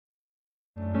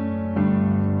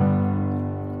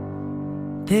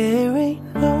There ain't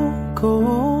no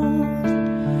gold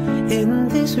in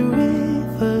this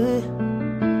river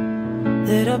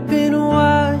that I've been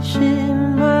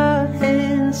washing my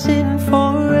hands in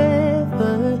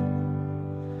forever.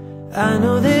 I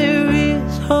know there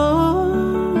is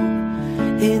hope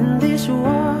in these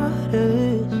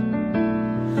waters,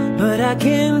 but I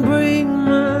can't bring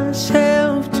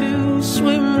myself to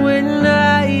swim when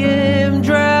I am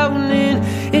drowning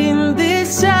in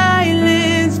this silence.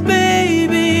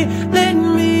 Baby, let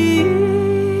me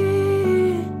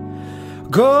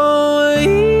go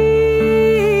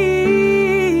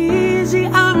easy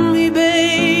on me,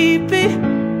 baby.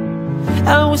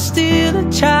 I was still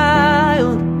a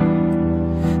child,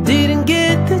 didn't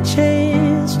get the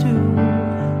chance to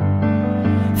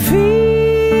feel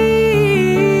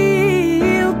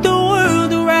the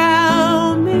world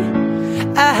around me.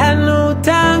 I had no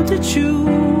time to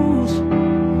choose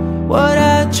what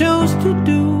I chose to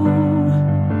do.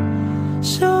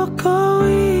 So go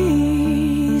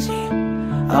easy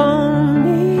on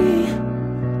me.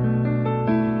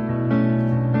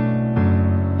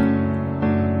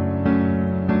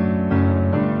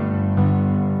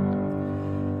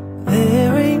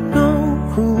 There ain't no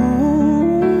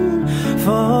room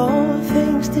for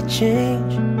things to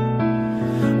change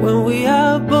when we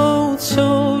are both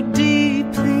so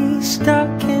deeply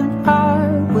stuck in our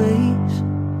ways.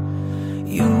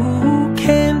 You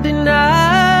can't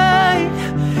deny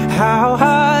how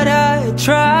hard I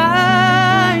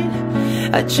tried.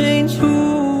 I changed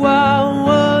who I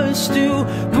was to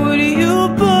put you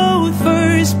both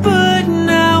first, but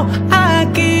now I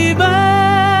give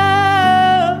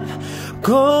up.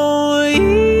 Go easy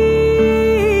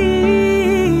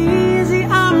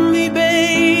on me,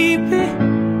 baby.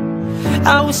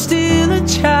 I was still a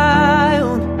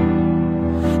child,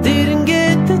 didn't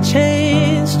get the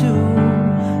chance to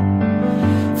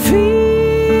feel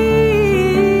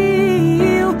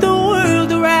the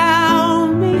world around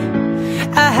me.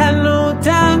 I had no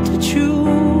time to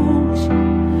choose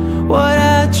what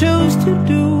I chose to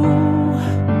do.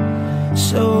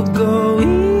 So go easy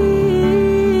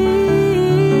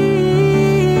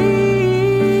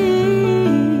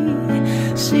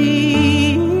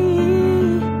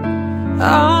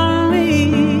on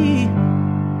me.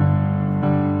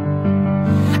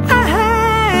 I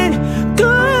had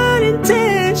good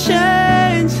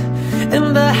intentions and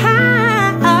the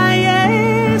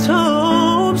highest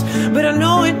hopes, but I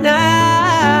know it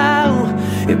now,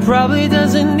 it probably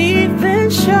doesn't even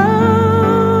show.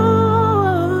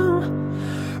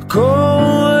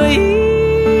 Go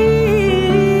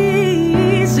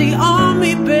easy on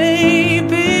me,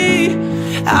 baby.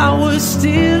 I was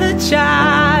still a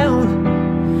child,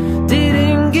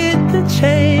 didn't get the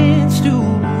chance to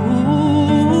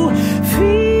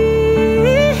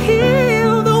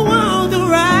feel the world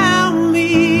around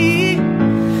me.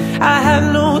 I had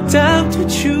no time to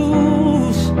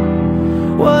choose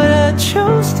what I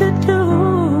chose to do.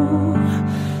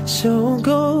 So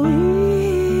go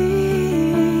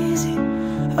easy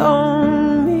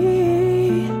on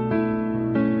me,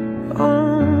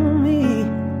 on me.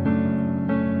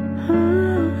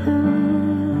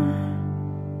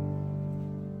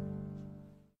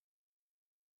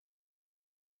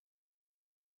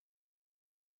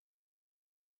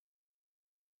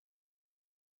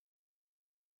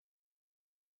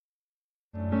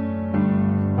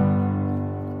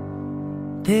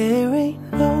 There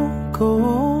ain't no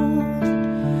gold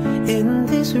in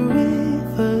this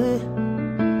river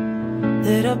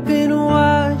that I've been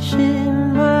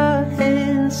washing my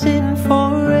hands in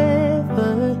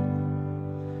forever.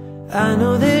 I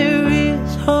know there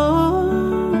is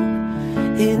hope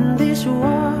in these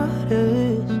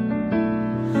waters,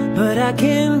 but I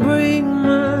can't bring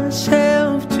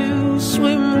myself to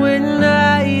swim when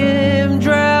I am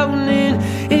drowning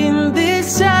in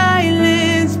this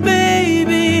silence.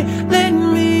 Baby, let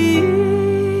me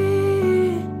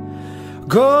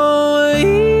go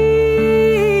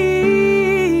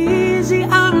easy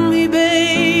on me,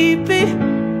 baby.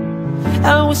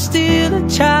 I was still a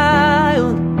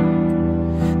child,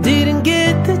 didn't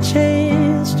get the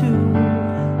chance to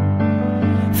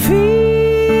feel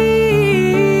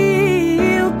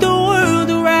the world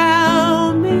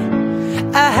around me.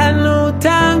 I had no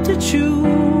time to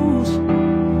choose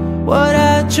what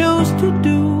I chose to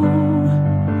do.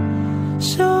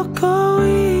 So go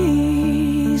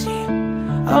easy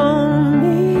on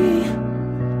me.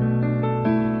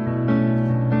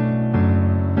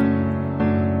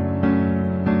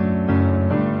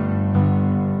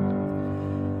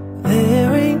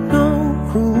 There ain't no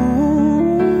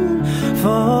room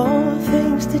for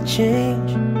things to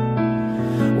change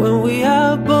when we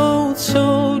are both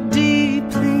so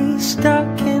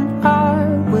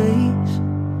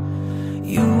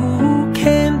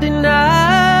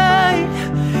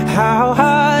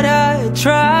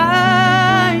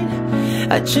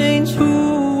I changed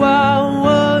who I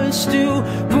was to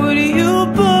put you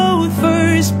both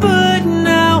first, but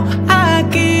now I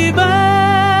give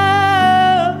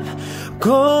up.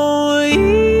 Go easy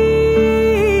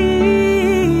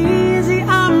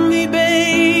on me,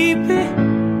 baby.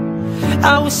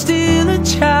 I was still a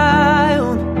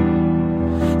child,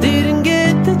 didn't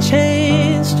get the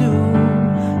chance to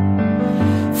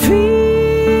feel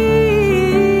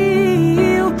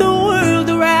the world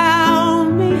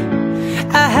around me.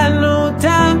 I had no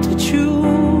time to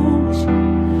choose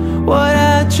what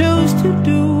I chose to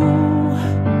do.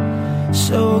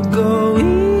 So go easy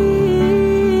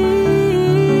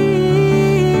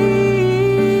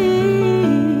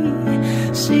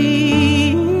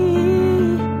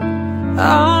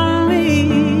on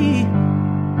me.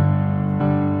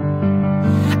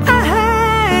 I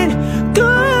had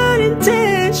good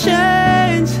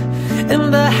intentions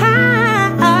and the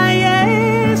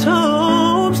highest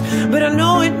hopes, but I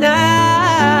know it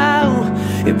now,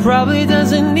 it probably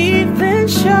doesn't even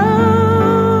show.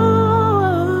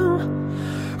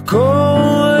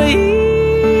 Go easy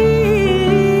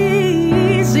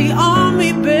on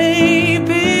me,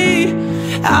 baby.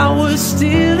 I was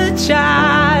still a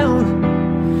child,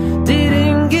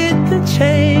 didn't get the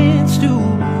chance to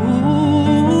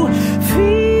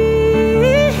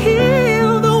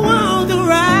feel the world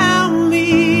around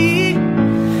me.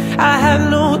 I had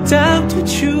no time to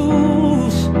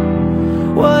choose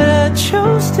what I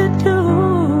chose to do.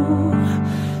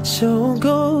 So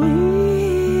go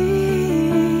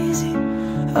easy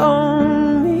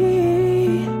on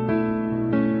me,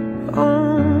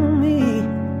 on me.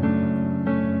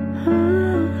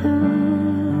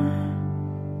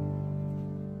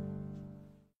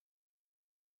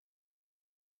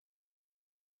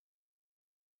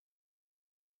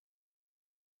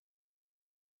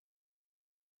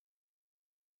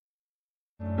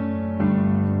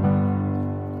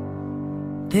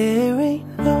 There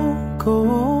ain't no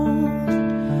gold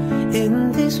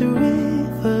in this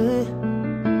river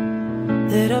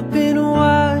that I've been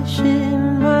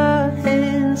washing my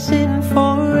hands in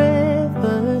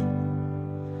forever.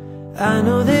 I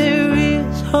know there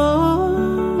is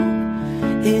hope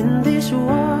in these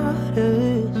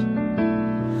waters,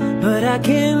 but I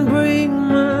can't bring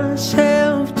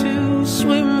myself to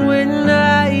swim when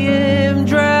I am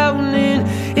drowning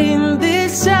in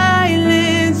this silence.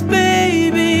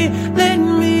 Baby, let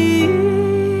me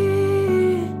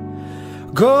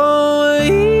go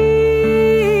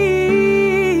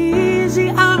easy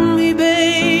on me,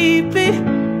 baby.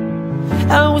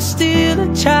 I was still a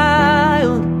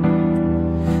child,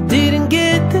 didn't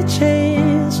get the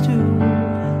chance to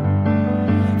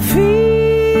feel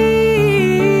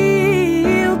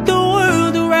the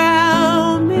world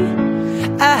around me.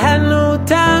 I had no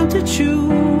time to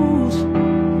choose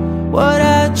what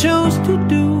I chose to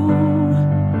do.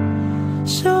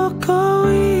 So go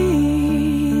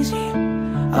easy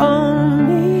on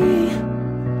me.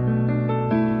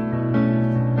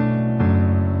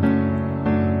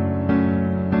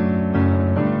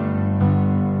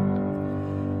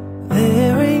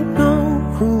 There ain't no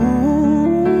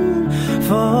room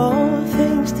for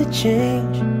things to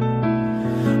change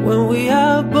when we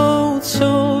are both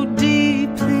so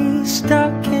deeply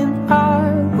stuck in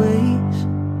our ways.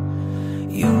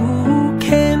 You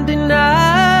can't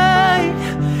deny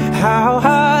how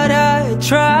hard I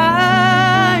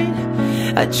tried.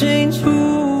 I changed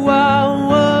who I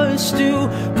was to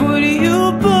put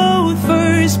you both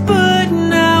first, but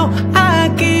now I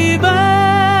give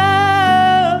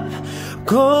up.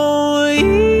 Go easy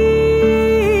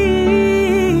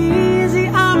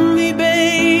on me,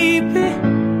 baby.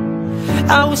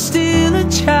 I was still a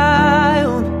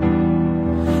child,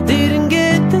 didn't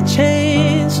get the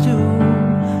chance to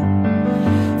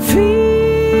feel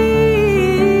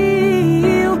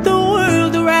the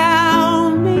world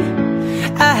around me.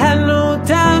 I had no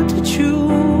time to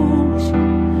choose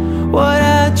what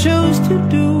I chose to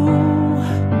do.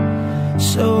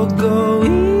 So go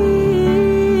easy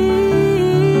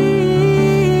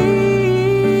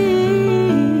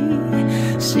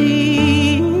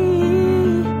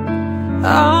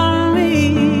on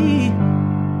me.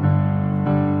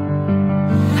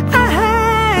 I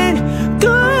had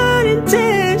good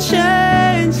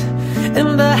intentions and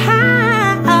the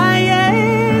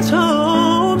highest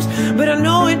hopes, but I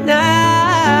know it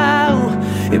now,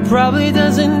 it probably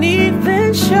doesn't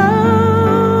even show.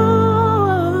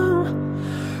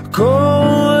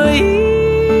 Go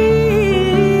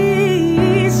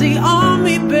easy on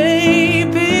me,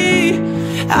 baby.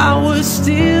 I was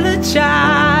still a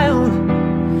child,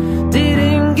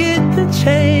 didn't get the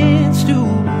chance to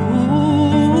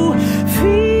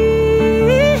feel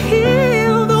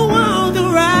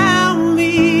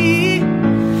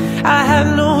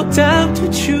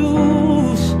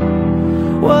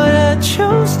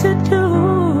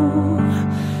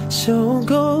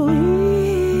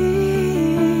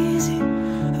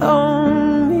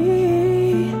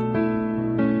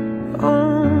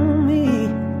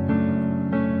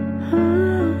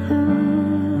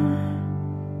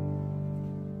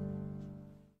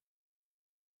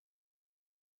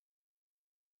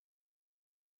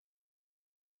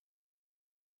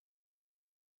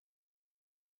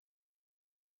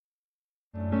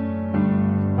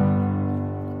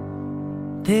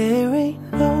There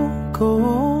ain't no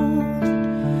gold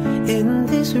in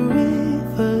this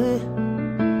river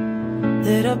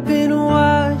that I've been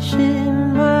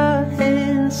washing my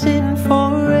hands in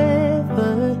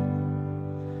forever.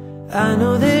 I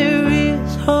know there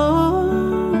is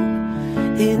hope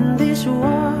in these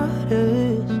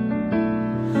waters,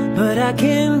 but I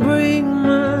can't bring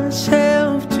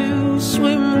myself to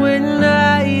swim when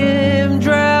I am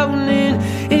drowning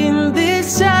in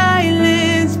this silence.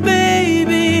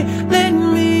 Baby, let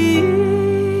me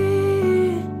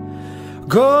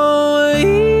go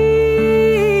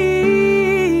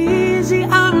easy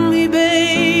on me,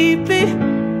 baby.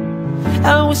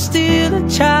 I was still a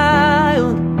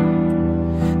child,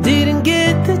 didn't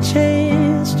get the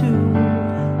chance to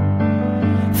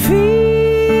feel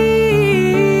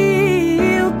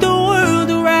the world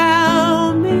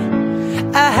around me.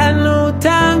 I had no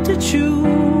time to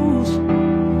choose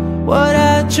what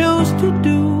I chose to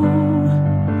do.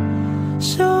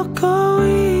 So go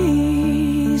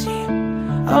easy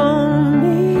on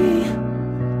me.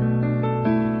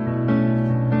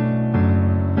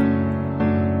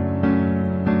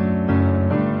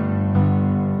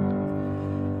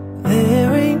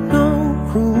 There ain't no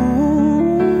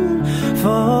room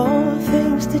for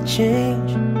things to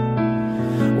change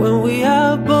when we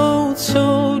are both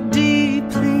so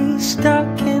deeply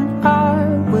stuck in our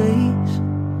ways.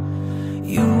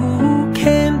 You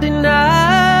can't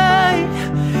deny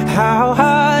how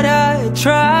hard I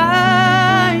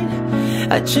tried.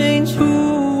 I changed who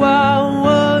I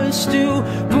was to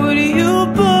put you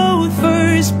both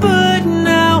first, but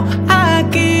now I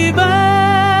give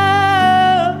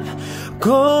up.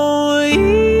 Go easy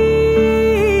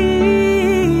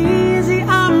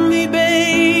on me,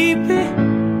 baby.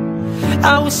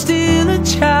 I was still a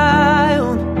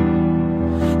child,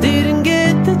 didn't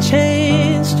get the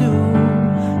chance to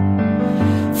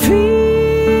feel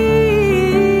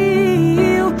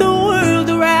the world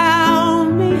around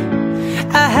me.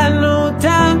 I had no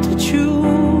time to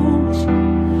choose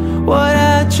what I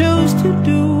chose to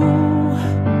do.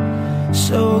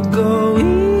 So go easy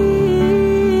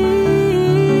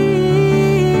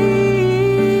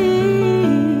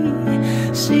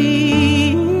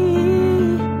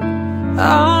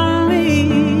on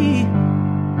me.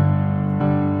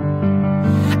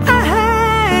 I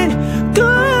had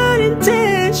good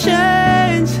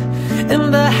intentions and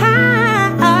the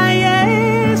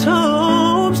highest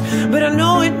hopes, but I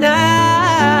know it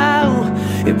now,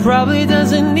 it probably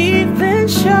doesn't even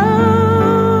show.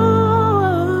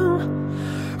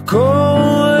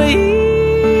 Go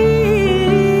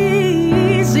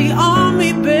easy on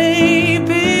me,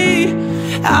 baby.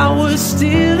 I was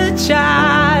still a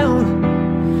child,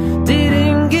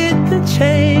 didn't get the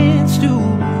chance to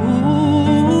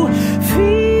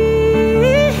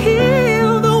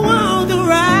feel the world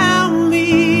around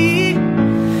me.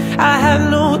 I had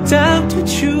no time to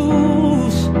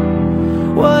choose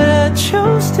what I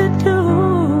chose to do.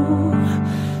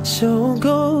 So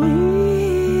go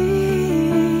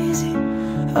easy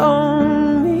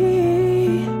on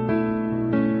me,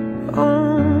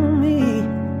 on me.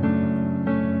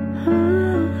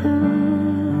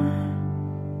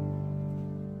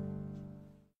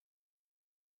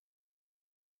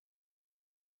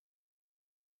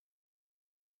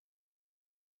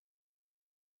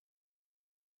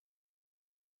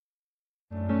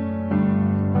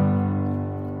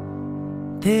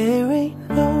 There ain't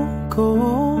no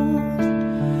gold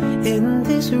in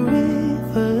this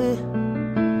river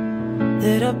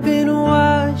that I've been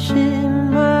washing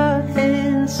my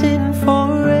hands in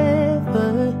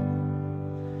forever.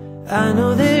 I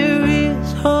know there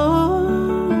is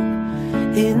hope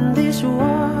in these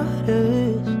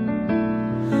waters,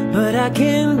 but I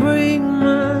can't bring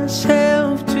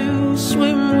myself to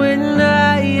swim when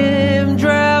I am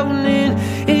drowning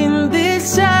in this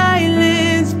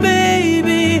silence.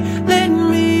 Baby, let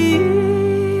me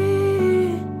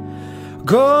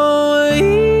go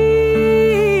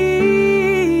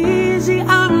easy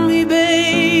on me,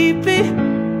 baby.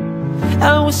 I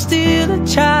was still a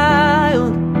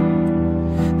child,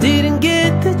 didn't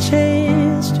get the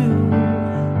chance to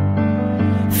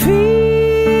feel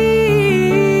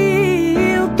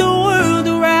the world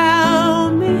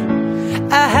around me.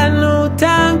 I had no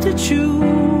time to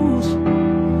choose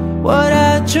what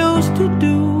I chose to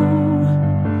do.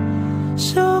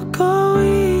 So go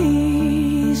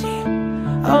easy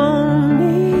on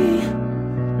me.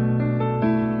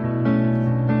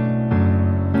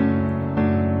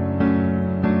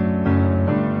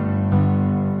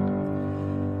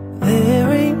 There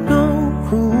ain't no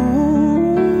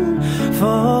room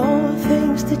for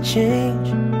things to change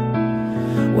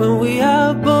when we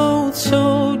are both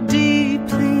so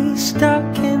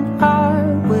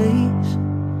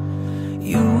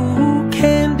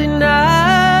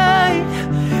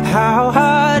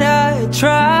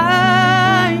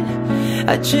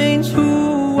I changed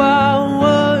who I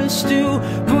was to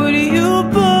put you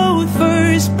both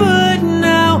first, but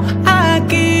now I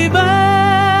give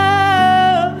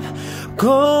up.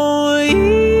 Go easy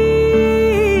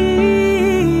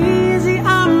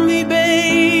on me,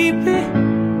 baby.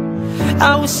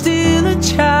 I was still a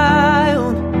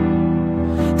child,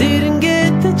 didn't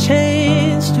get the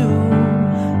chance to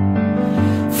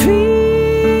feel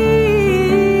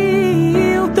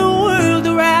the world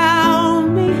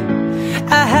around me.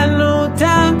 I had no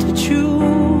time to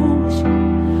choose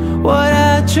what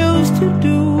I chose to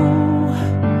do.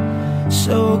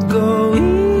 So go easy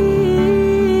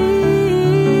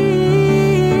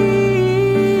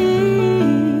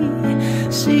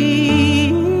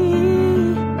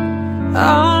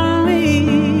on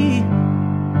me.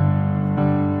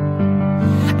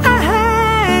 I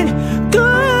had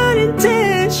good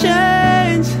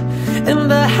intentions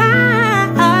and the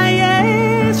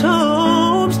highest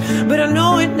hopes, but I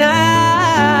know it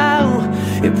now,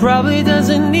 it probably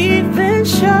doesn't even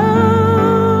show.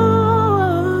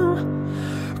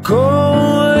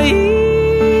 Go easy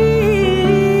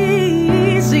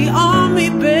on me,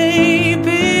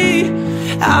 baby.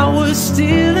 I was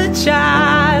still a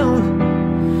child,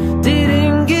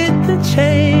 didn't get the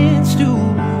chance to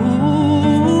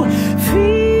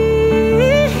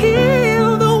feel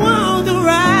the world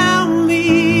around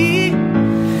me.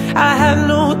 I had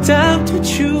no time to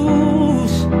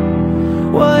choose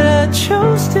what I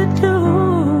chose to do.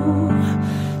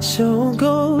 So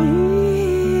go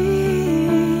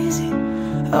easy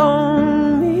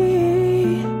on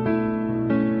me,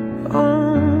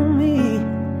 on me.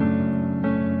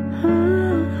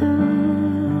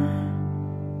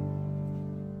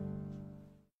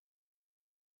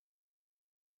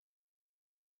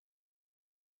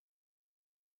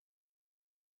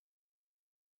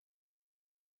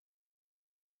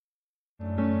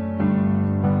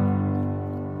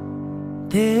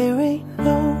 There ain't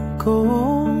no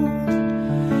gold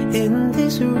in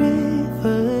this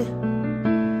river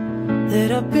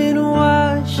that I've been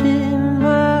washing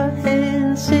my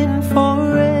hands in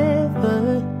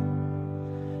forever.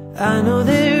 I know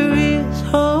there is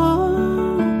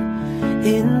hope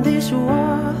in these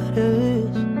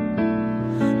waters,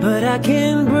 but I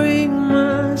can't bring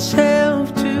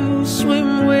myself to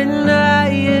swim when I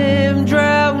am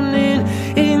drowning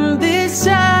in this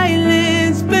silence.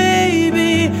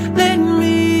 Baby, let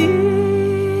me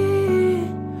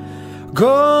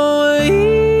go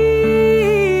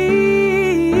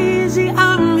easy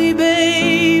on me,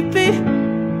 baby.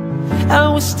 I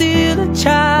was still a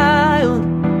child,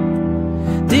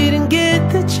 didn't get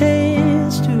the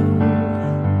chance to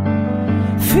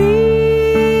feel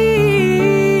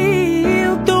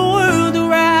the world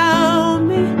around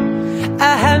me. I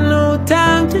had no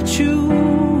time to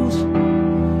choose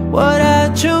what I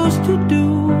chose to do.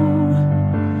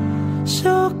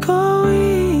 So go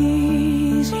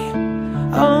easy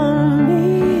on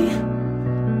me.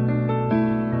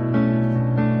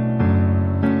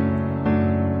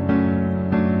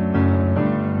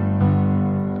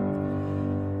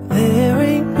 There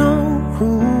ain't no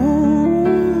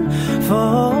room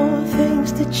for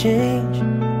things to change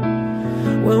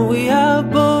when we are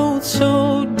both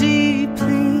so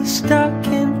deeply stuck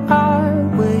in our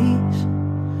ways.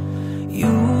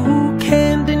 You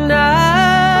can't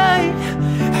deny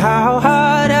how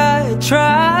hard I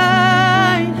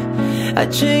tried. I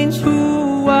changed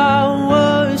who I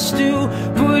was to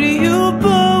put you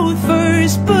both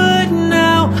first, but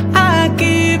now I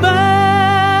give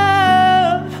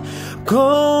up.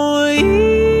 Go easy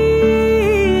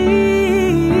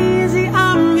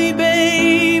on me,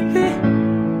 baby.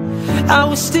 I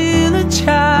was still a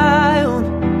child,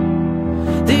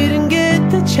 didn't get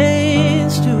the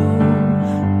chance to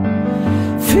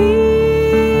feel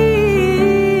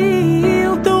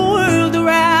the world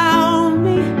around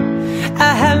me.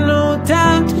 I had no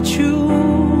time to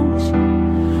choose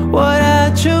what I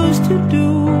chose to do.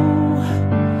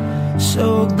 So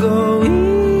go easy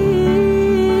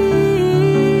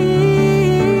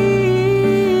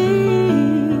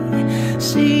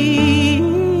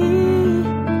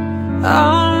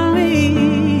on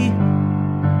me.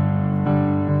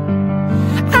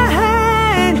 I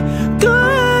had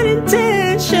good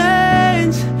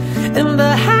intentions and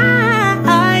the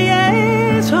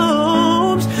highest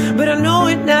hopes, but I know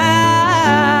it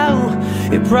now,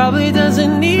 it probably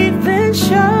doesn't even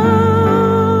show.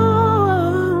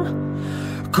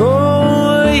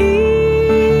 Go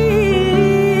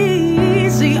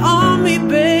easy on me,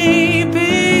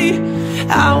 baby.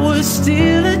 I was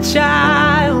still a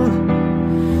child,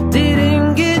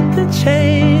 didn't get the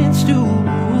chance to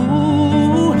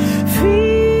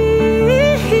feel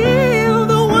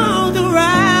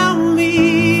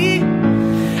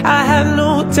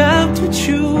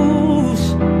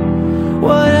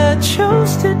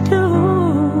chose to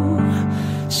do.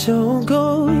 So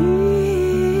go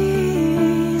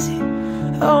easy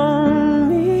on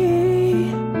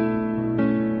me,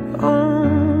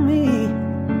 on me.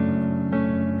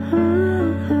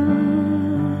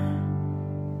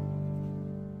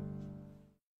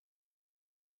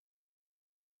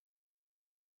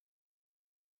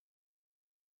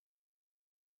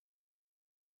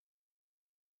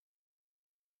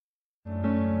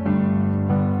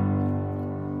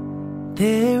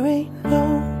 There ain't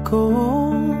no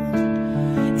gold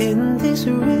in this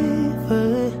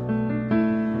river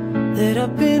that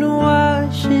I've been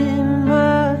washing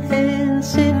my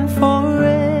hands in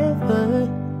forever.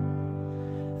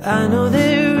 I know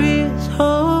there is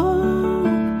hope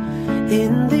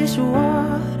in these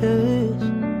waters,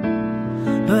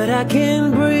 but I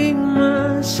can't bring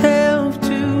myself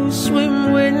to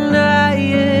swim when I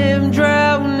am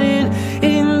drowning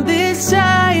in this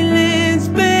silence.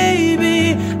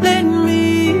 Baby, let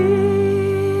me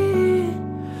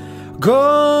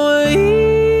go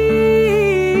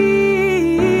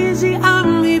easy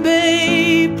on me,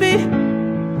 baby.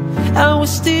 I was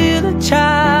still a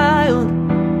child,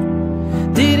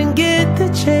 didn't get the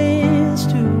chance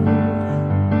to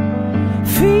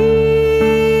feel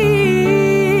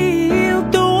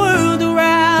the world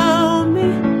around me.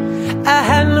 I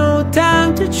had no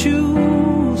time to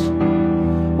choose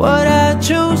what I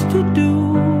chose to do.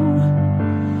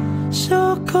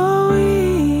 So go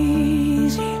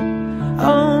easy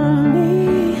on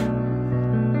me.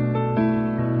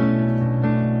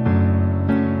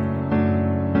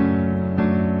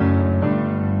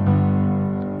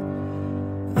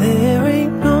 There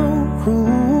ain't no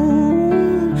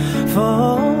room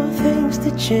for things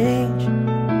to change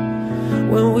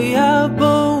when we are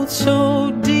both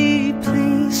so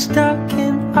deeply stuck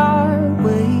in our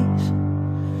ways.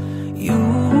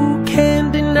 You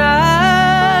can't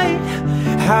deny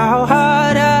how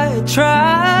hard I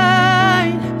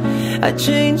tried. I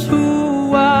changed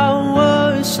who I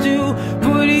was to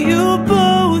put you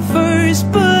both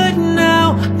first, but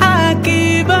now I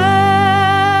give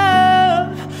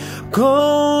up.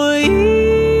 Go easy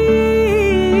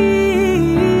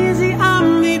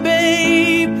on me,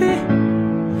 baby.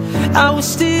 I was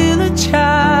still a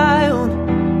child,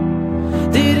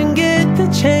 didn't get the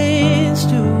chance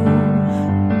to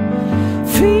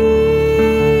feel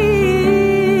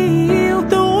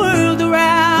the world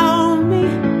around me.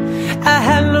 I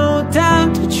had no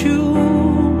time to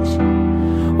choose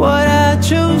what I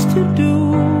chose to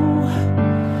do.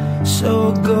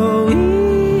 So go easy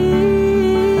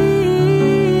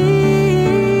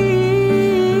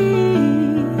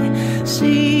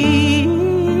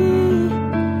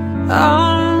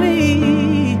on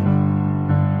me.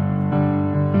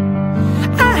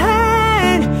 I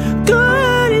had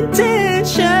good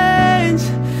intentions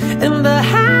and the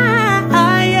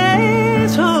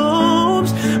highest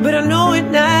hopes, but I know it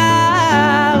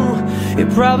now, it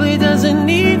probably doesn't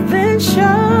even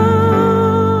show.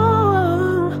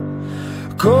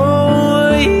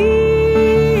 Go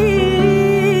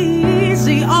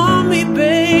easy on me,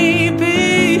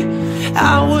 baby.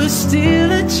 I was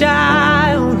still a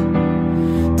child,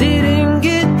 didn't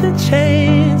get the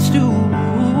chance to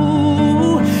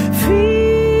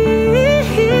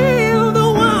feel the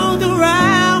world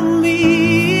around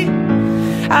me.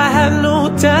 I had no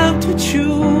time to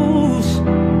choose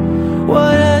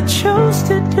what I chose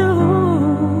to do.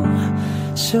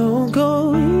 So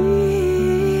go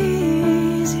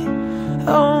easy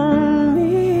on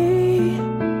me,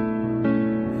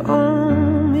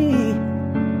 on me.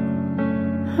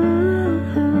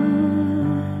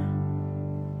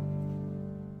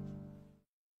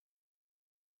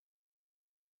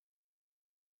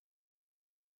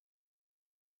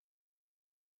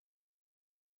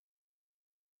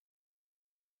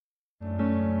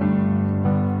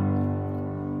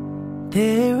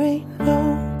 There ain't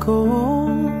no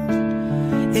gold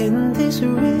in this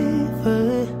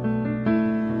river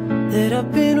that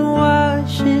I've been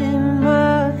washing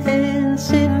my hands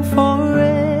in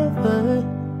forever.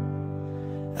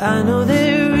 I know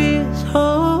there is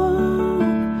hope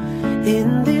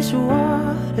in these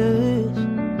waters,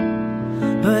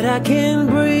 but I can't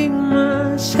bring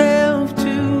myself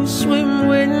to swim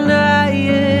when I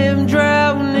am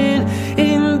drowning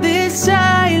in this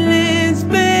silence.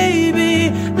 Baby,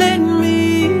 let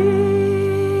me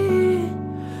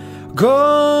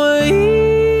go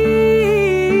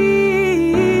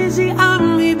easy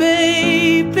on me,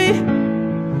 baby.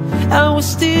 I was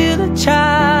still a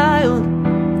child,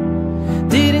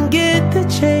 didn't get the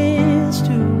chance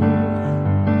to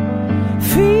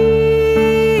feel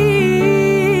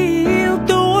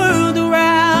the world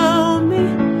around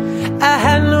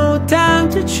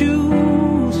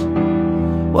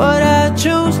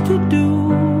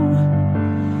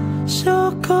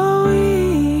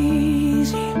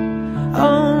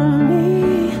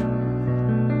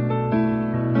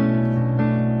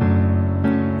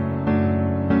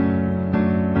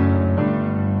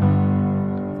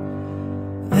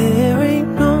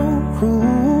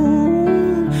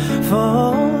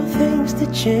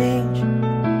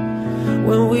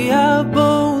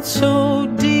both so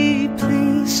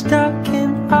deeply stuck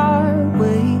in our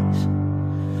ways.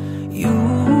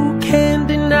 You can't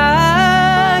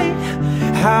deny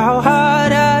how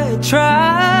hard I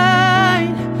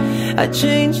tried. I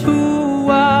changed who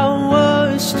I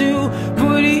was to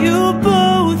put you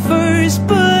both first,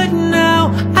 but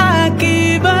now I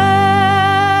give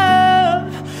up.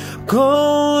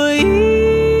 Go easy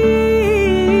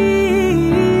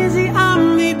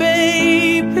on me,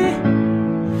 baby.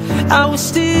 I was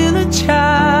still a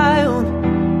child,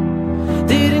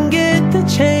 didn't get the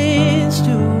chance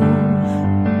to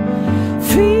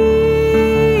feel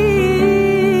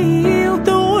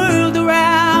the world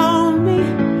around me.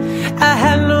 I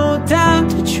had no time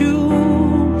to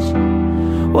choose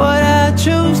what I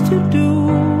chose to do.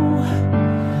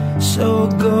 So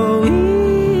go easy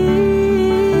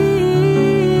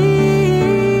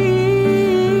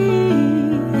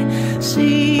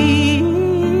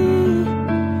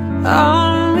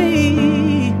on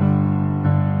me.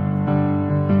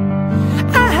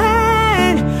 I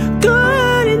had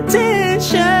good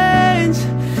intentions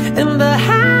and the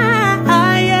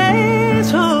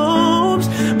highest hopes,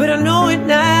 but I know it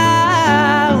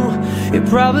now, it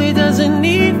probably doesn't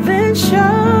even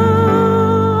show.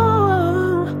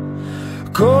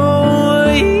 Go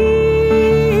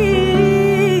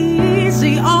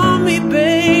easy on me,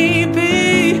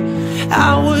 baby.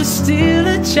 I was still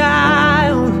a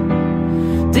child,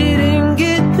 didn't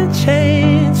get the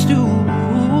chance to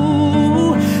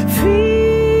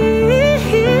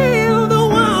feel the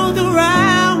world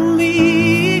around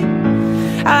me.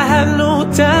 I had no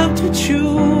time to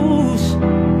choose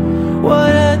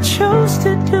what I chose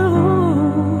to do.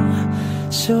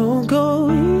 So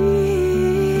go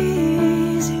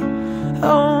easy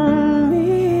on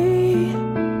me,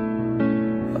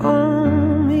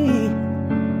 on me.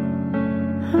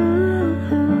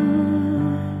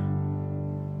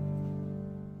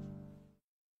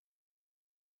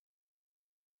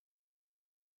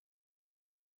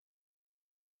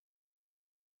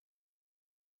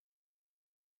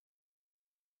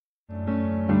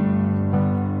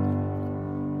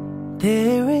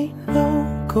 There ain't no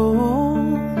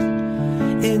gold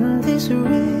in this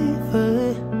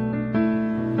river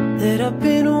that I've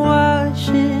been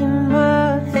washing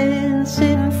my hands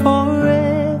in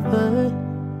forever.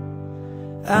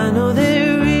 I know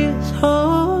there is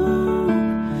hope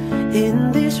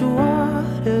in these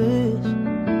waters,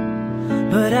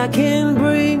 but I can't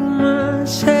bring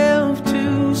myself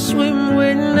to swim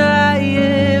when I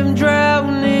am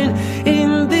drowning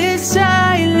in this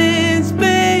silence.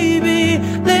 Baby,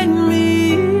 let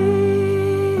me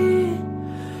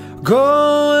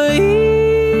go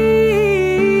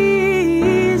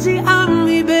easy on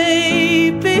me,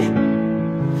 baby.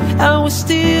 I was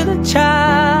still a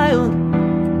child,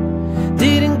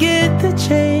 didn't get the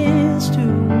chance to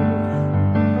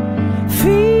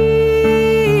feel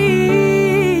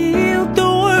the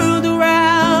world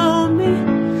around me.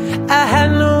 I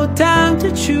had no time to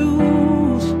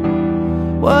choose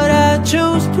what I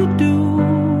chose to do.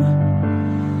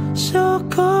 So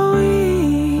go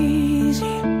easy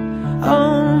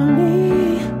on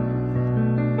me.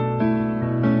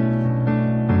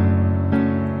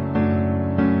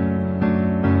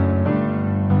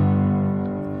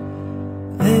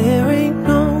 There ain't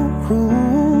no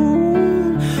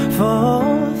room for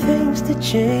things to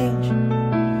change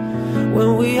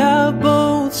when we are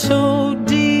both so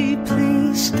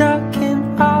deeply stuck in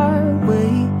our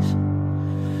ways.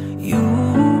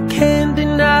 You can't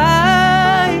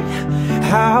deny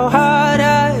how hard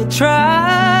I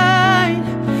tried.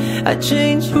 I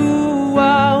changed who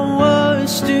I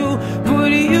was to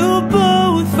put you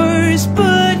both first,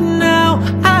 but now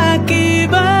I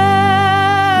give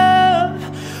up.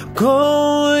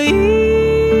 Go easy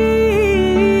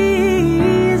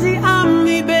on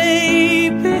me,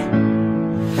 baby.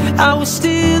 I was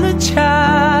still a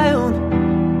child,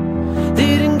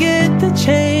 didn't get the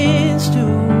chance to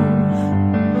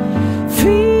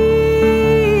feel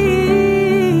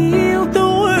the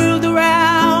world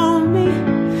around me.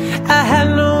 I had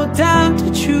no time to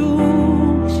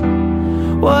choose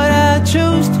what I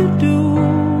chose to do.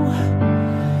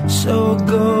 So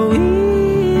go easy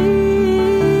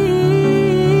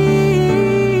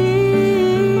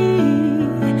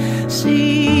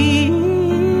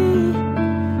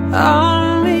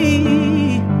on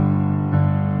me.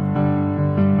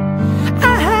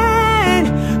 I had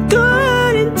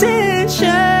good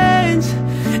intentions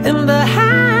and the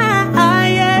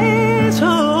highest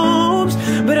hopes,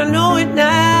 but I know it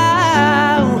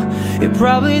now, it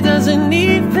probably doesn't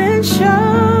even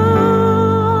show.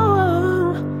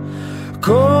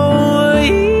 Go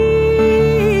easy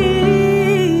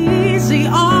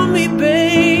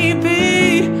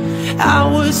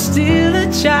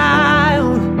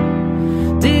child,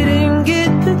 didn't get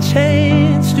the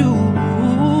chance to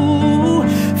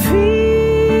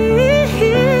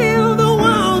feel the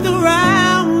world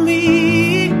around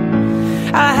me.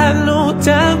 I had no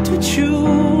time to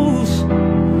choose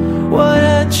what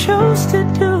I chose to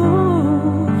do.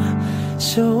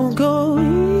 So go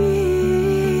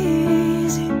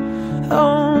easy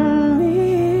on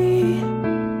me,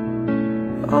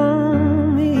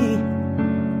 on me.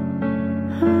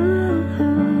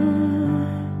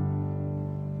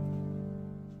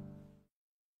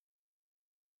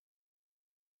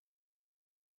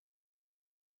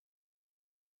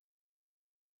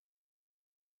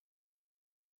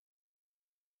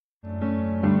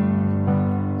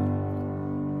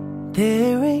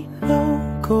 There ain't no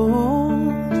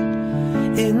gold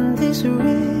in this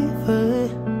river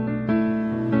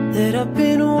that I've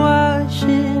been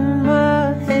washing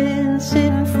my hands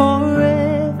in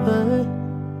forever.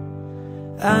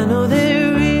 I know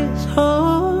there is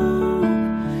hope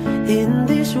in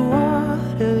these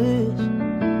waters,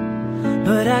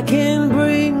 but I can't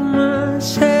bring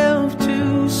myself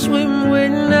to swim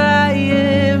when I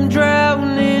am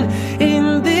drowning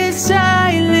in this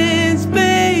silence.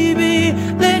 Baby,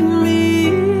 let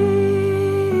me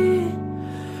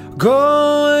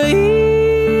go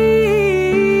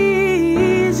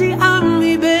easy on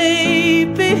me,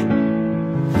 baby.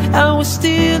 I was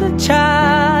still a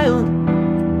child,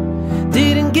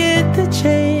 didn't get the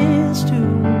chance to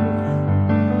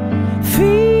feel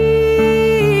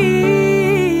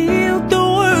the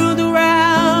world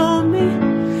around me.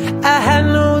 I had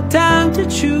no time to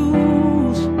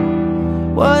choose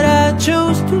what I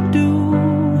chose to do.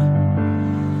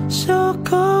 So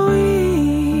go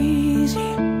easy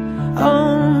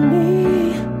on me.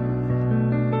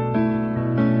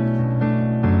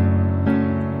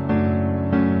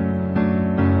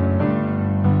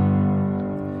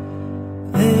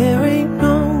 There ain't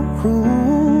no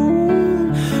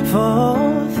room for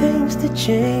things to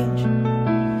change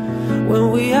when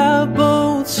we are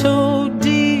both so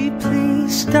deeply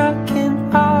stuck in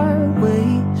our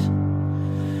ways.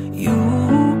 You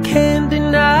can't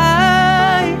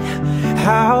deny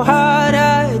how hard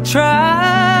I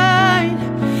tried.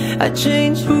 I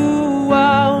changed who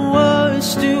I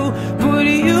was to put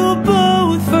you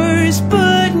both first,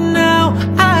 but now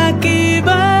I give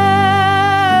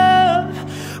up.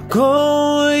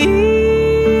 Go easy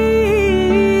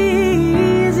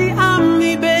on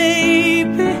me,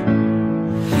 baby.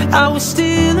 I was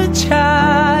still a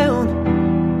child,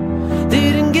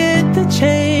 didn't get the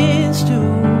chance to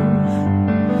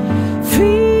feel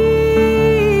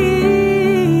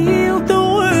the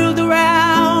world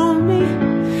around me.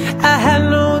 I had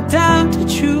no time to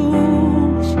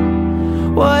choose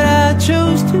what I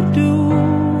chose to do.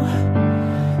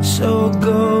 So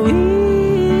go easy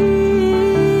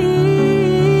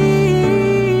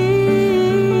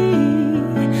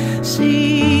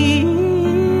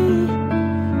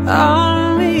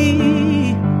on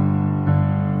me.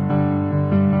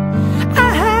 I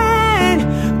had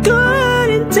good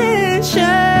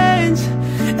intentions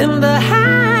and the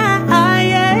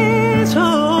highest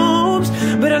hopes,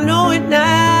 but I know it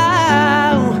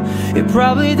now, it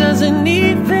probably doesn't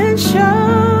even show.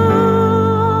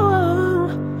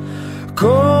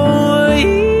 Go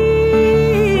easy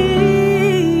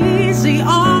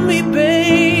on me,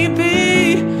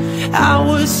 baby. I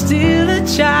was still a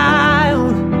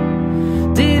child,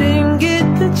 didn't get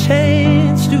the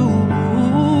chance to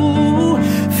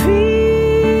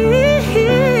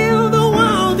feel the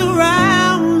world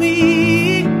around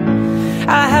me.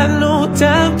 I had no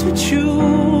time to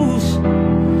choose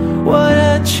what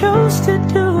I chose to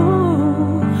do.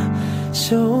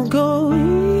 So go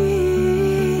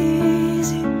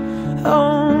easy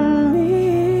on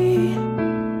me,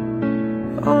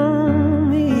 on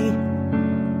me.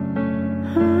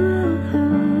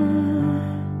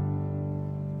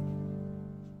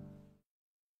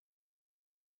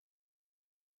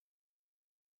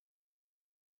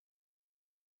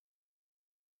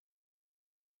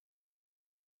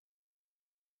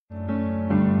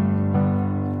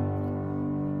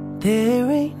 There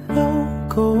ain't no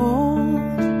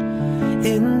gold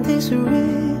in this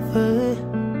river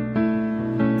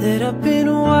that I've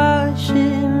been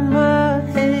washing my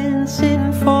hands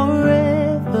in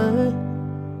forever.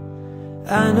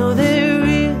 I know there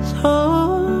is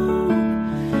hope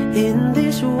in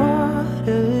these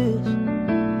waters,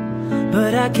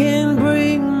 but I can't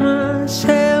bring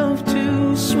myself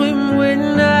to swim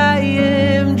when I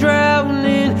am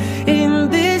drowning in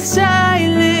this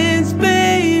silence.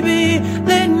 Baby,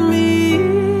 let me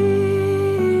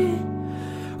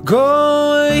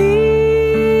go easy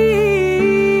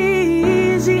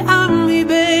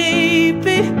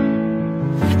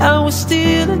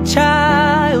still a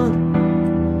child,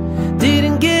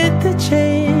 didn't get the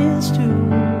chance to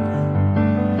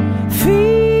feel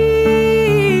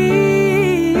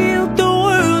the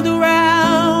world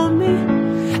around me.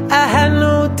 I had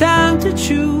no time to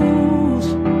choose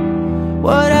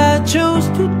what I chose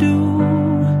to do.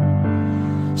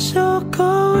 So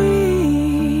go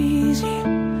easy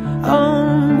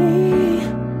on me.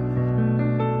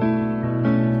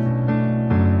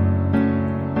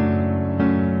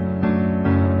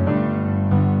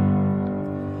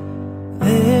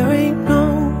 There ain't no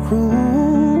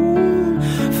room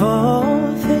for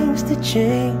things to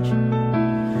change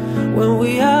when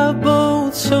we are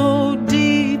both so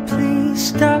deeply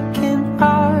stuck in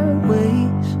our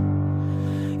ways.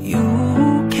 You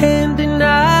can't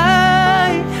deny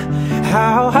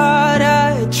how hard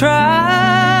I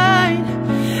tried.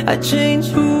 I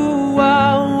changed who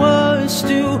I was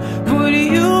to put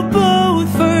you both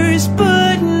first,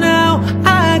 but now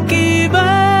I give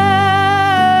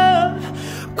up.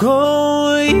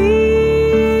 Go easy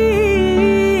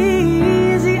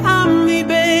on me,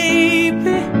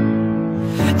 baby.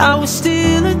 I was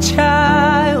still a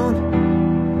child,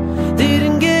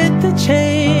 didn't get the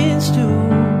chance to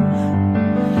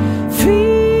feel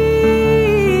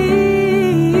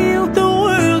the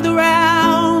world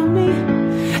around me.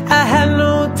 I had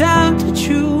no time to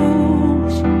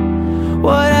choose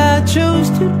what I chose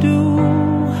to do.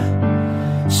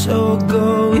 So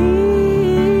go easy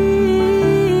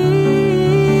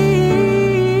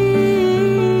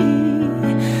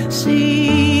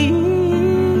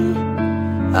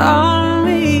on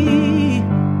me.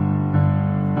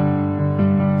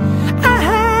 I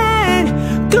had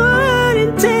good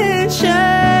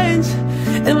intentions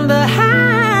and the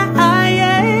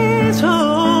highest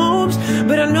hopes,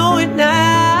 but I know it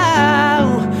now,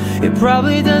 it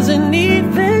probably doesn't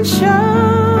even show.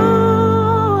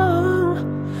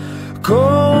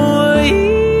 Go easy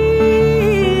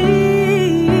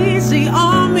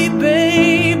on me,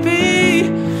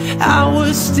 baby. I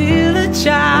was still a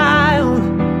child,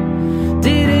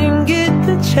 didn't get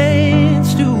the chance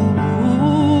to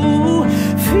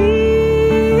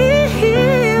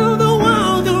feel the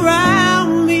world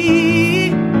around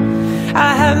me.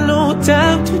 I had no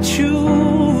time to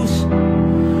choose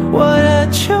what I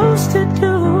chose to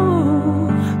do.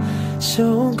 So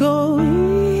go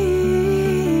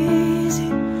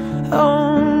easy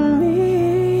on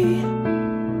me,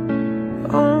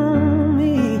 on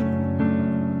me.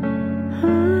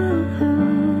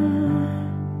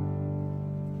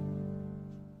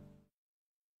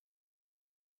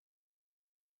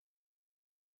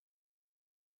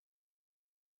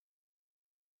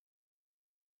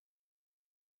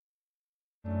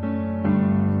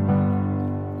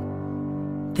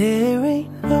 There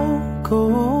ain't no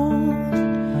gold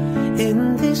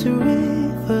in this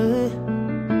river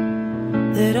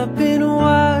that I've been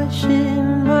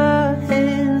washing my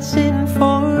hands in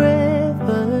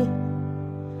forever.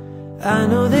 I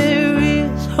know there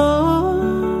is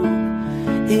hope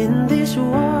in these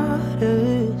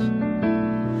waters,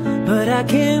 but I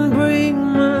can't bring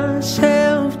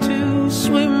myself to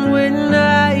swim when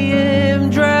I am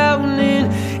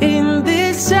drowning in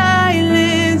this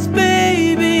silence.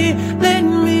 Baby, let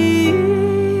me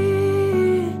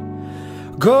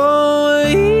go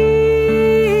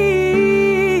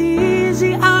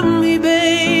easy on me,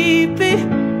 baby.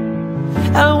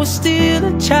 I was still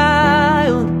a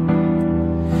child,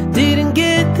 didn't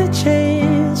get the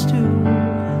chance to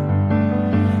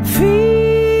feel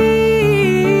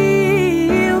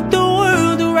the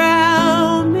world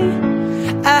around me.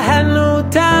 I had no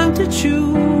time to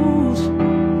choose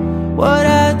what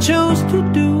I chose to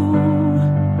do.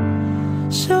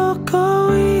 So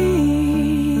go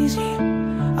easy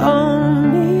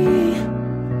on me.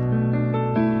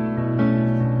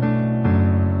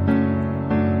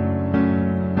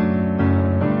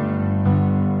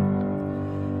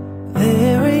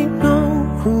 There ain't no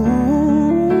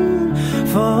room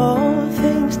for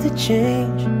things to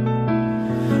change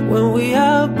when we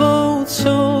are both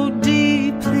so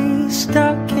deeply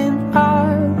stuck in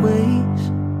our ways.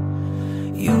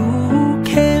 You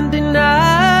can't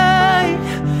deny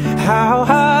how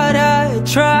hard I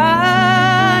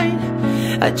tried.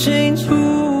 I changed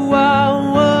who I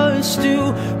was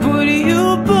to put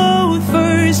you both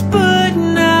first, but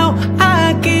now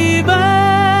I give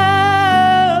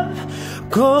up.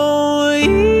 Go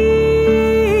easy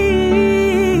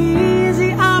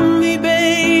on me, baby.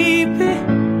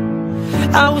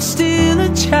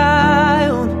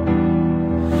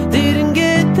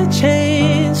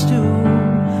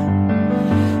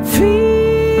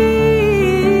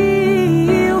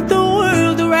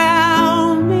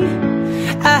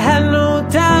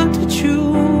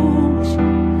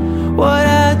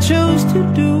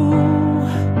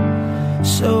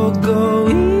 So go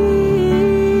easy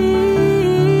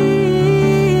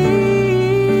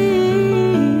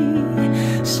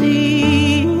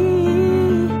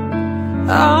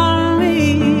on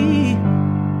me.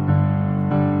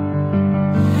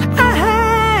 I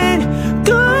had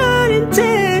good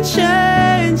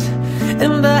intentions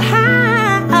and the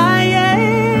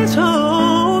highest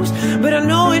hopes, but I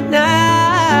know it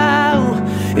now,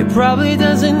 it probably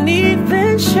doesn't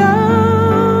even show.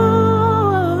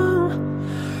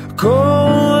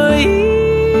 Go easy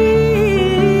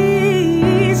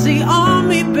on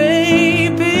me,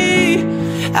 baby.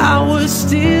 I was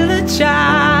still a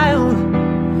child,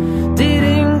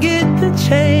 didn't get the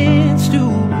chance to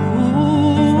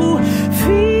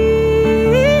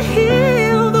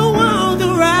feel the world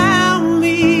around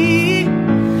me.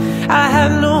 I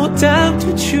had no time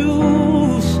to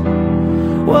choose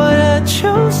what I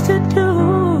chose to do.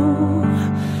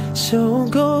 So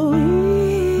go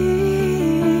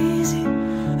easy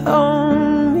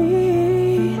on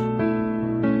me,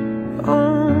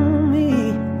 on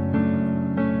me.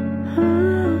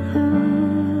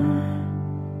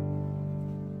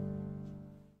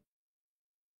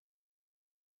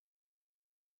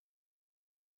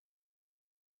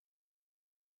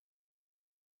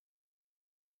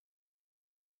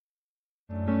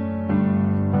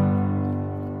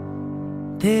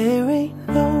 There ain't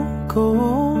no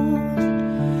gold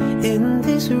in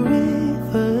this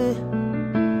river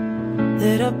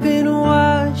that I've been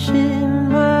washing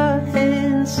my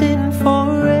hands in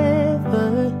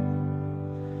forever.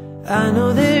 I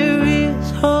know there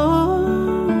is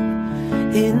hope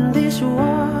in these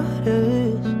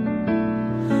waters,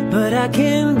 but I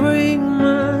can't bring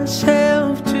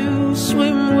myself to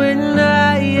swim when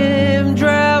I am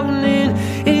drowning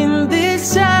in this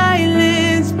silence.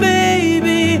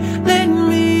 Baby, let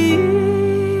me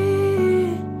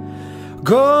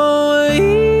go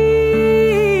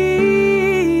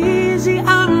easy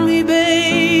on me,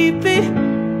 baby.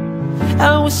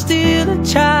 I was still a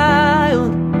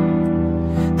child,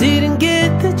 didn't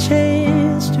get the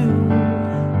chance to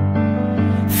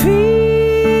feel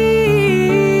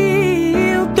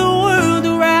the world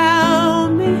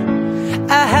around me.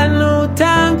 I had no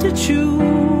time to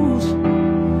choose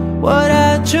what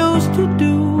I chose to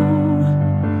do.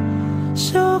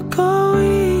 So go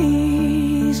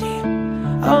easy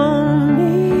on me.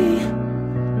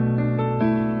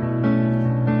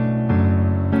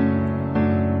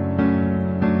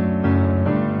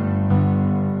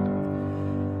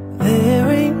 There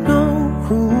ain't no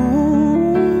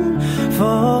room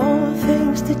for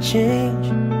things to change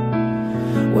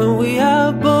when we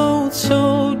are both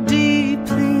so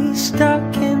deeply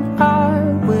stuck in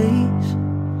our ways.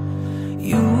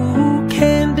 You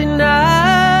can't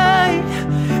deny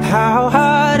how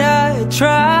hard I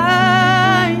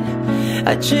tried.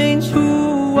 I changed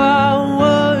who I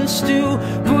was to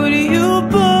put you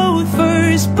both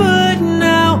first, but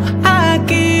now I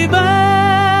give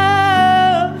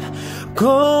up.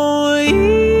 Go easy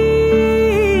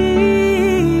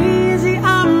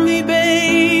on me,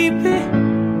 baby.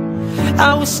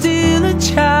 I was still a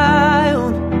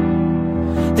child,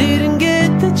 didn't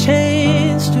get the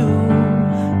chance to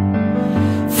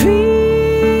feel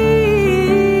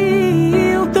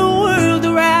the world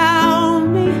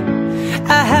around me.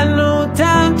 I had no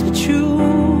time to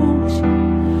choose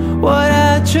what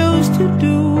I chose to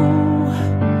do.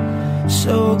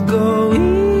 So go easy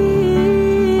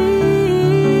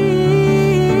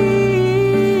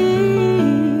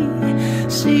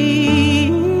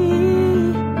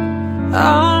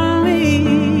on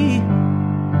me.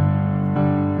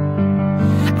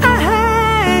 I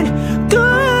had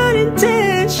good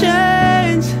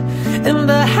intentions and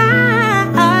the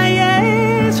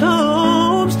highest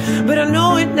hopes, but I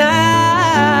know it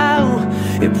now,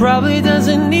 it probably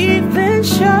doesn't even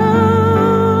show.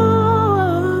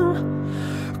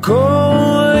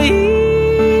 Go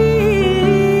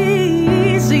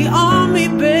easy on me,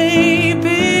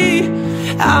 baby.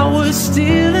 I was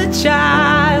still a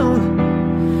child,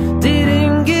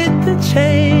 didn't get the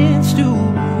chance to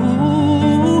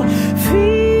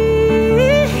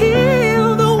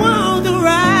feel the world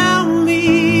around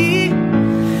me.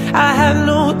 I had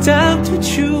no time to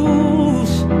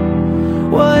choose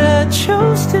what I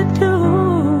chose to do.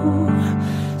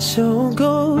 So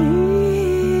go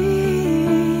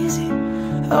easy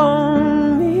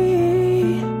on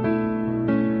me,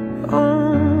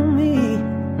 on me.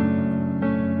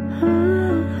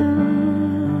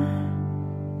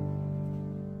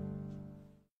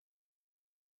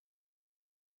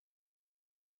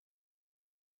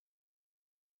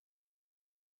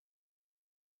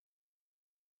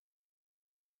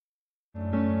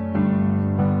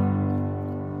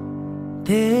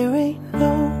 There ain't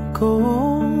no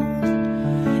gold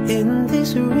in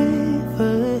this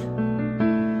river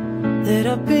that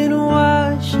I've been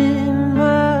washing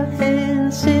my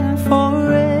hands in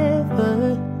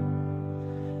forever.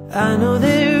 I know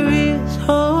there is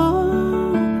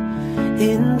hope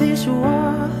in these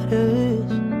waters,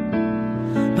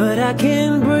 but I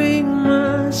can't bring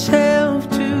myself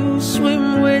to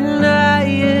swim when I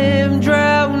am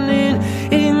drowning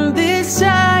in this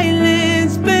silence.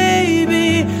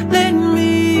 Baby, let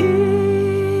me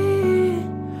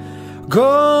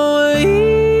go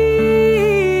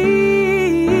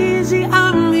easy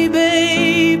on me,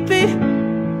 baby.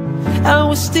 I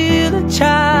was still a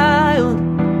child,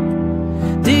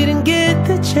 didn't get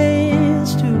the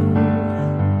chance to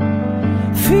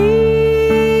feel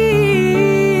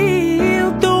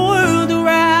the world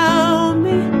around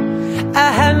me. I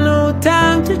had no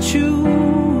time to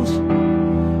choose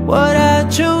what I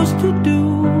chose to do.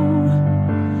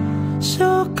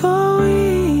 So go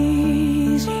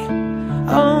easy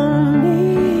on me.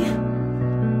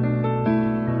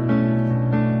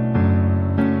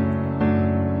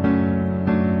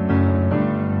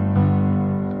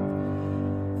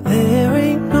 There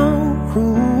ain't no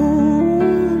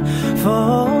room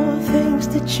for things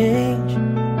to change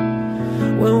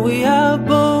when we are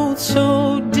both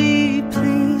so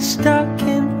deeply stuck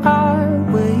in our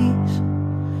ways.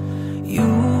 You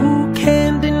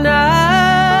can't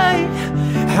deny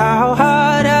how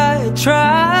hard I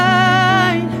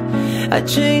tried. I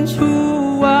changed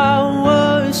who I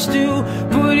was to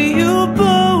put you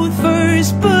both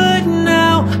first, but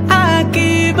now I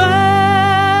give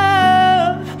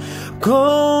up.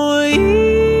 Go easy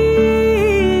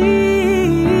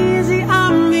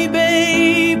on me,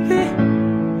 baby.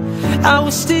 I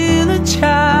was still a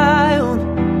child,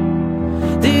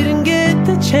 didn't get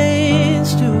the chance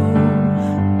to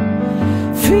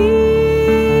feel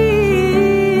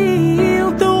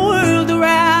the world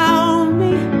around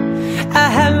me. I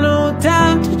had no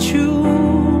time to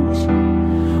choose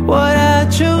what I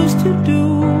chose to do.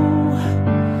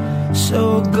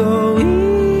 So go easy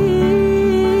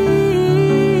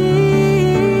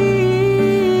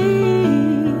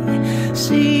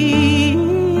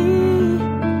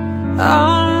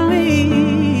on me.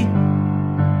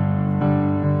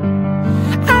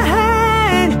 I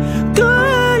had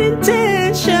good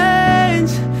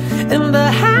intentions and the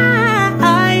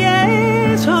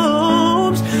highest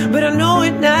hopes, but I know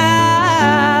it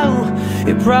now,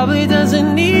 it probably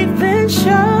doesn't even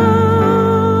show.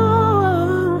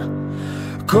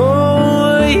 Go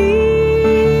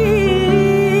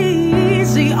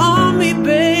easy on me,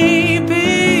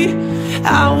 baby. I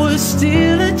was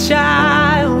still a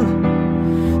child,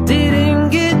 didn't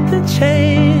get the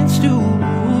chance to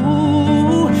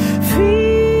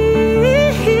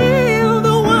feel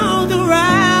the world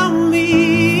around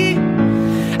me.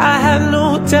 I had no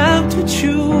time to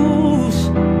choose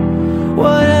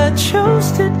what I chose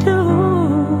to do.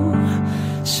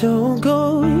 So go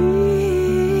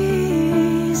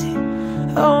easy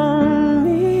on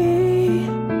me,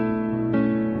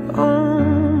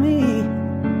 on me.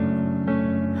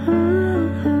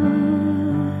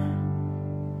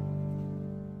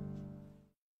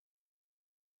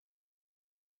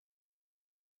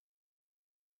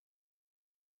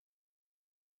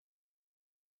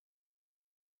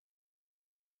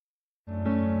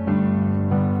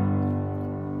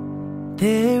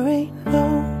 There ain't no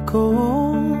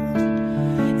gold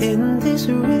in this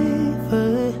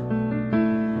river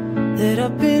that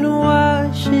I've been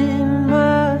washing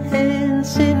my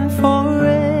hands in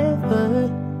forever.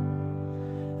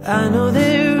 I know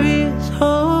there is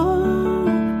hope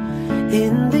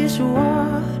in these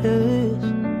waters,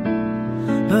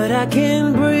 but I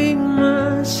can't bring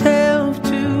myself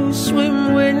to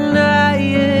swim when I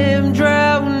am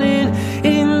drowning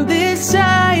in this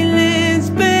silence.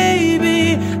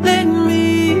 Baby, let me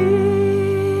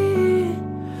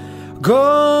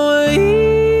go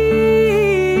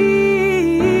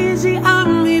easy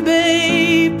on me,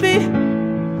 baby.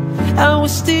 I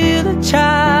was still a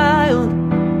child,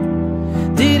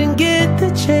 didn't get the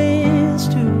chance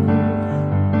to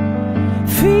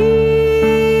feel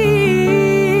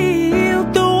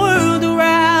the world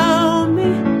around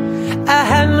me. I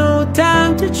had no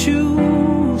time to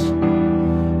choose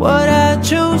what I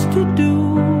chose to do.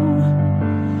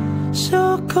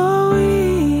 So go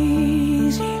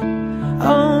easy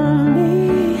on me.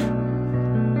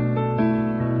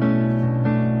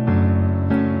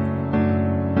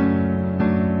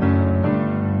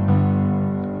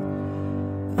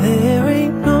 There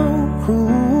ain't no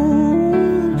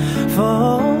room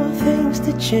for things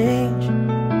to change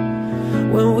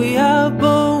when we are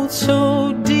both so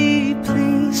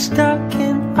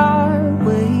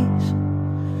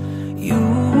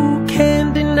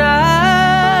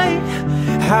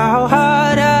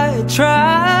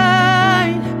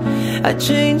I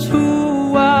changed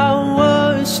who I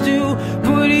was to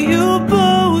put you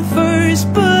both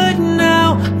first, but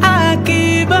now I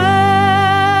give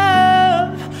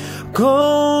up.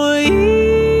 Go easy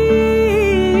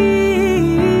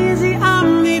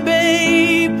on me,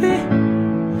 baby.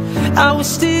 I was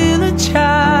still a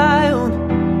child,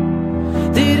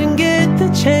 didn't get the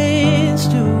chance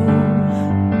to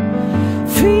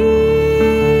feel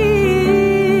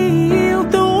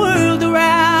the world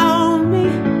around me.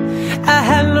 I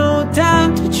had no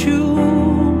time to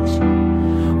choose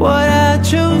what I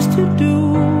chose to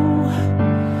do.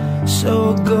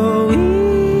 So go easy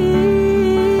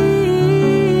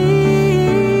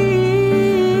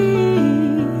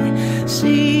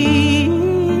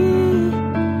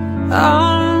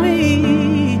on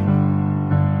me.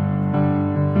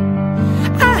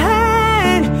 I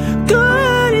had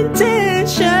good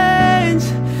intentions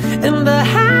and the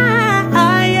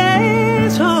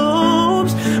highest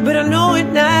hopes, but I know it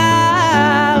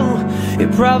now, it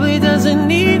probably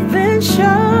doesn't even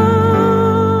show.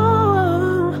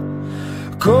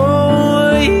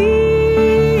 Go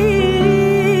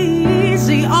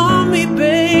easy on me,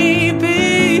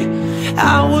 baby.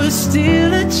 I was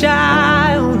still a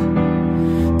child,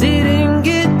 didn't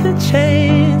get the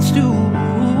chance to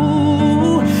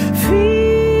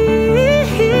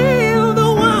feel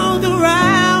the world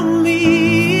around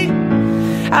me.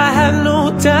 I had no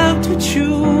time to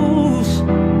choose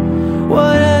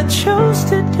what I chose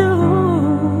to do.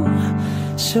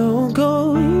 So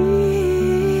go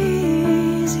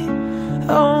easy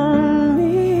on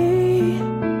me,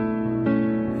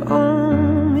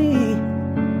 on me.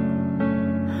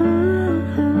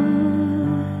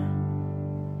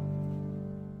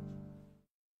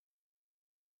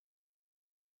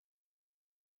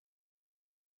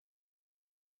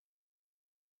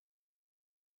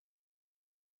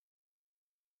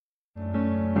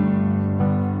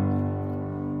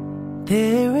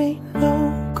 There ain't no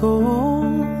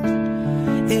gold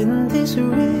in this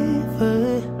river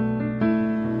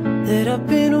that I've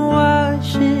been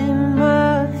washing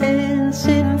my hands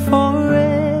in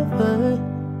forever.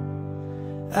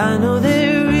 I know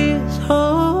there is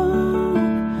hope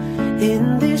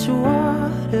in these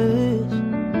waters,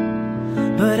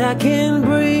 but I can't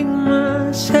bring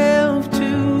myself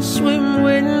to swim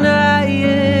when I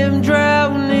am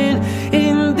drowning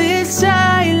in this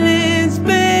silence.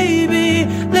 Baby,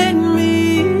 let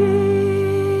me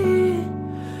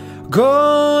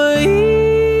go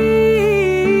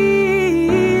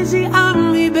easy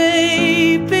on me,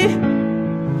 baby.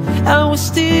 I was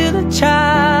still a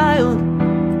child,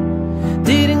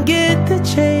 didn't get the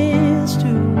chance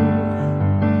to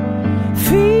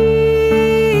feel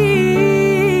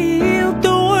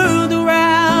the world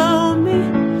around me.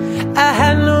 I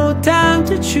had no time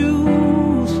to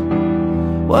choose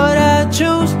what I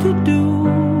chose to do.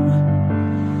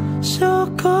 So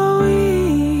go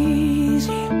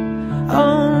easy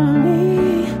on me.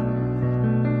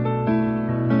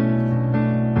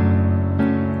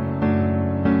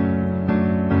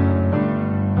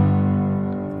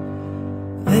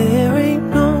 There ain't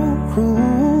no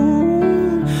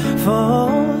room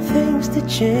for things to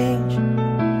change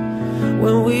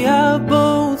when we are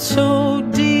both so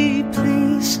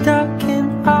deeply stuck in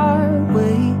our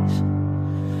ways.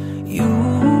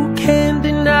 You can't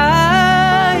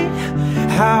deny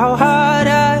how hard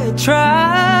I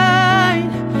tried.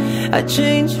 I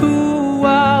changed who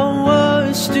I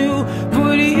was to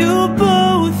put you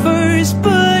both first,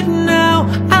 but now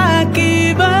I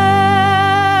give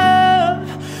up.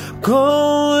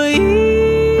 Go easy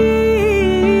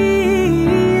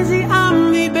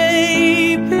on me,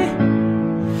 baby.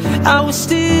 I was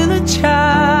still a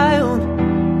child,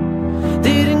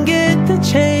 didn't get the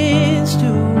chance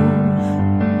to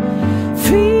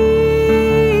feel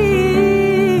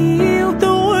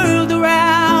the world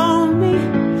around me.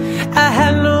 I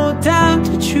had no time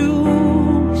to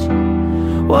choose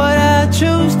what I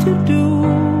chose to do.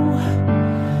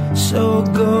 So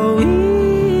go easy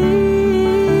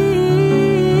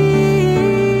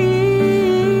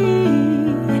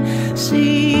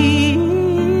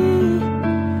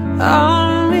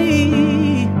on me.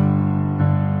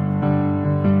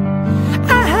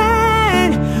 I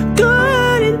had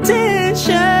good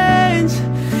intentions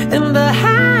and the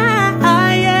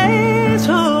highest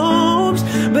hopes,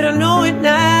 but I know it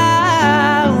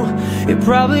now, it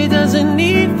probably doesn't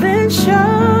even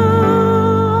show.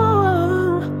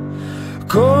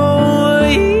 Go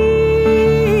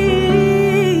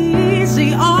easy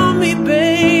on me,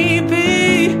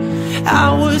 baby.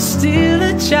 I was still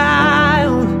a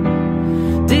child,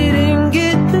 didn't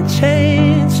get the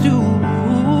chance to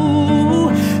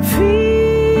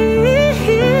feel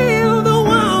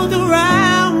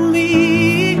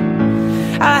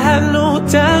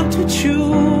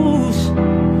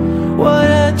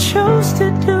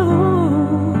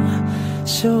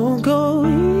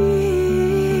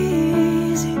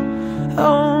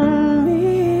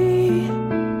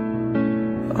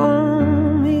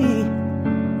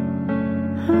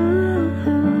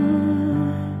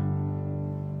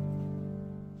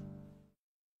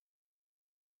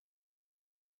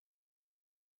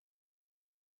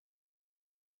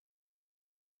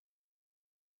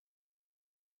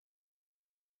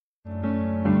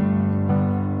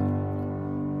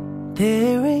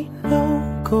There ain't no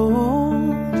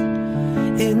gold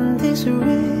in this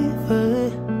river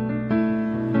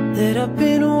that I've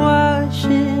been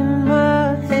washing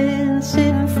my hands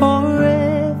in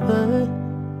forever.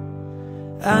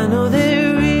 I know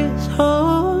there is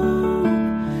hope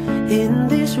in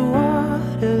these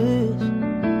waters,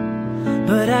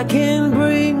 but I can't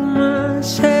bring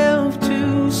myself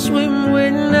to swim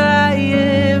when I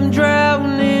am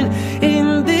drowning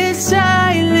in this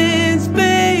silence.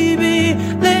 Baby,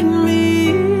 let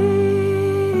me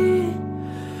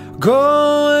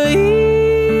go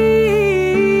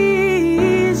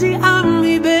easy on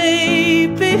me,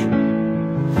 baby.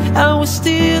 I was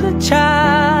still a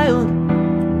child,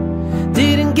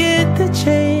 didn't get the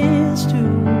chance to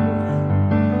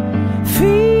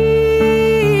feel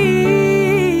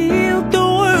the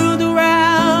world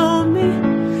around me.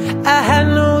 I had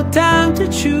no time to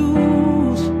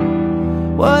choose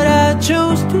what I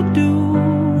chose to do.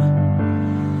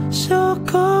 So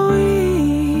go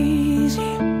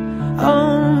easy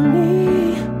on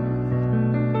me.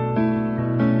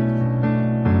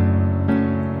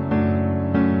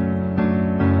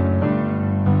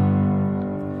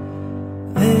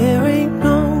 There ain't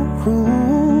no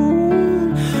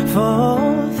room for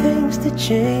things to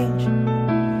change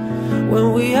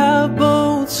when we are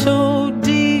both so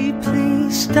deeply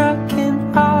stuck in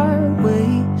our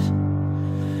ways.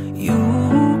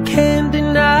 You can't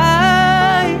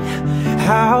deny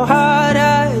how hard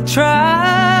I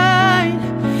tried.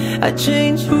 I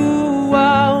changed who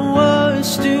I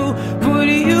was to put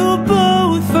you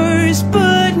both first,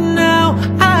 but now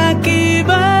I give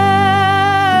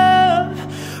up.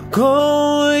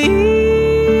 Go easy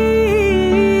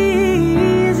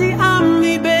on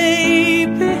me,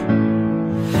 baby.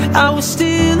 I was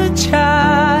still a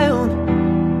child,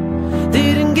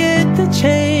 didn't get the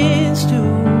chance to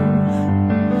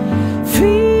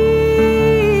feel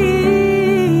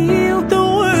the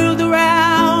world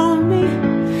around me.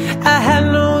 I had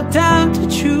no time to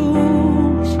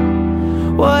choose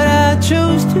what I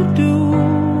chose to do.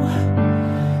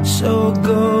 So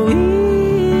go easy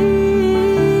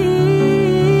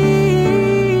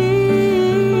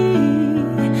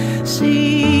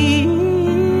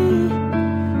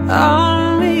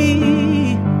on me.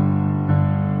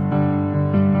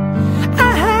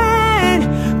 I had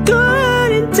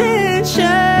good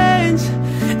intentions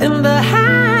and the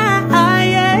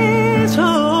highest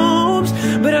hopes,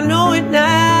 but I know it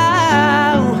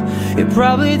now, it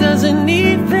probably doesn't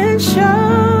even show.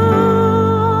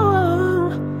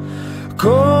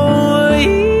 Go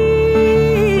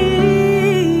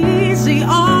easy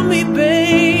on me,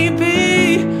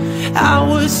 baby. I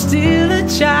was still a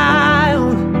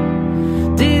child,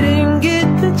 didn't get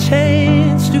the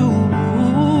chance to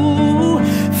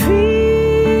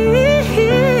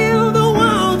feel the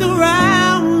world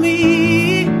around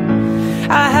me.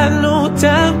 I had no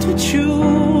time to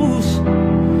choose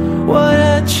what I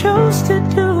chose to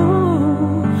do.